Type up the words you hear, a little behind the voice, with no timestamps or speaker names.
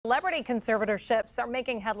Celebrity conservatorships are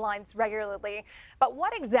making headlines regularly. But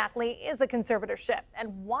what exactly is a conservatorship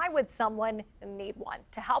and why would someone need one?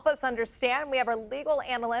 To help us understand, we have our legal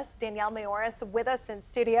analyst, Danielle Mayoris, with us in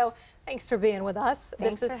studio. Thanks for being with us.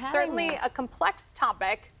 Thanks This for is having certainly me. a complex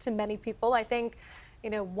topic to many people. I think,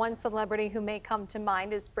 one celebrity who may come to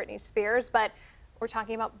mind is Britney Spears, but we're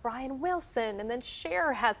talking about Brian Wilson, and then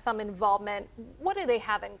Cher has some involvement. What do they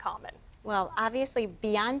have in common? Well, obviously,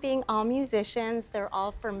 beyond being all musicians, they're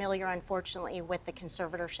all familiar, unfortunately, with the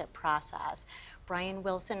conservatorship process. Brian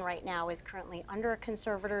Wilson right now is currently under a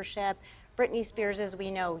conservatorship. Britney Spears, as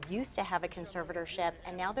we know, used to have a conservatorship,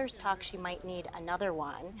 and now there's talk she might need another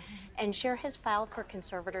one. And Cher has filed for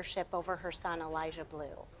conservatorship over her son, Elijah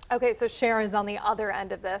Blue. Okay, so Cher is on the other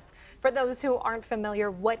end of this. For those who aren't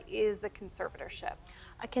familiar, what is a conservatorship?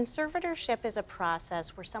 A conservatorship is a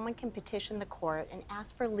process where someone can petition the court and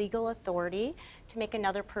ask for legal authority to make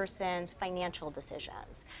another person's financial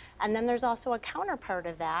decisions. And then there's also a counterpart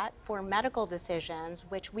of that for medical decisions,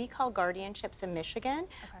 which we call guardianships in Michigan,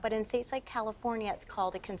 but in states like California, it's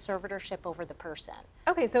called a conservatorship over the person.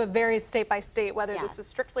 Okay, so it varies state by state, whether this is Yes.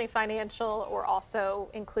 strictly financial or also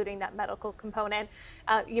including that medical component.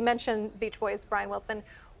 You mentioned Beach Boys' Brian Wilson.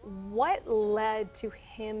 What led to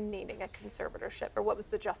him needing a conservatorship, or what was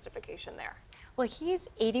the justification there? Well, he's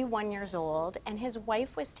 81 years old, and his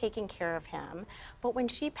wife was taking care of him. But when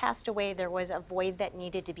she passed away, there was a void that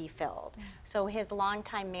needed to be filled. So his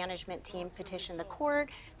longtime management team petitioned the court.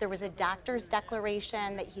 There was a doctor's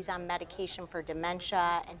declaration that he's on medication for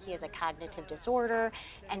dementia, and he has a cognitive disorder,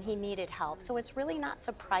 and he needed help. So it's really not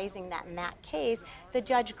surprising that in that case, the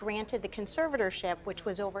judge granted the conservatorship, which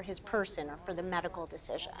was over his person or for the medical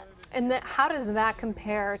decisions. And how does that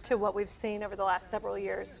compare to what we've seen over the last several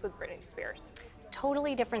years with Britney Spears?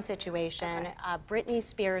 Totally different situation. Okay. Britney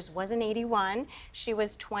Spears wasn't 81. She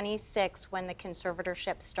was 26 when the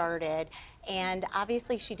conservatorship started. And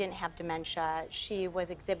obviously she didn't have dementia. She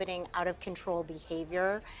was exhibiting out of control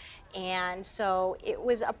behavior. And so it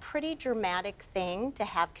was a pretty dramatic thing to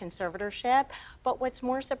have conservatorship. But what's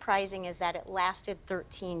more surprising is that it lasted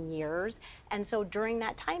 13 years. And so during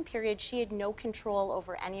that time period, she had no control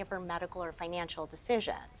over any of her medical or financial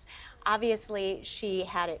decisions. Obviously, she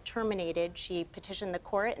had it terminated. She petitioned the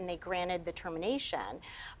court and they granted the termination.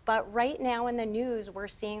 But right now in the news, we're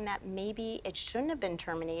seeing that maybe it shouldn't have been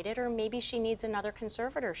terminated, or maybe she needs another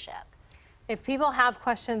conservatorship. If people have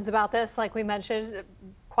questions about this, like we mentioned,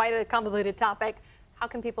 quite a convoluted topic, how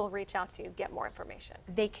can people reach out to you, get more information?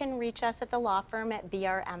 They can reach us at the law firm at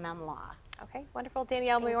BRMM Law. Okay, wonderful.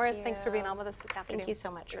 Danielle Mayoris, thanks for being you. on with us this afternoon. Thank you so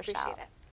much, We Rochelle. appreciate it.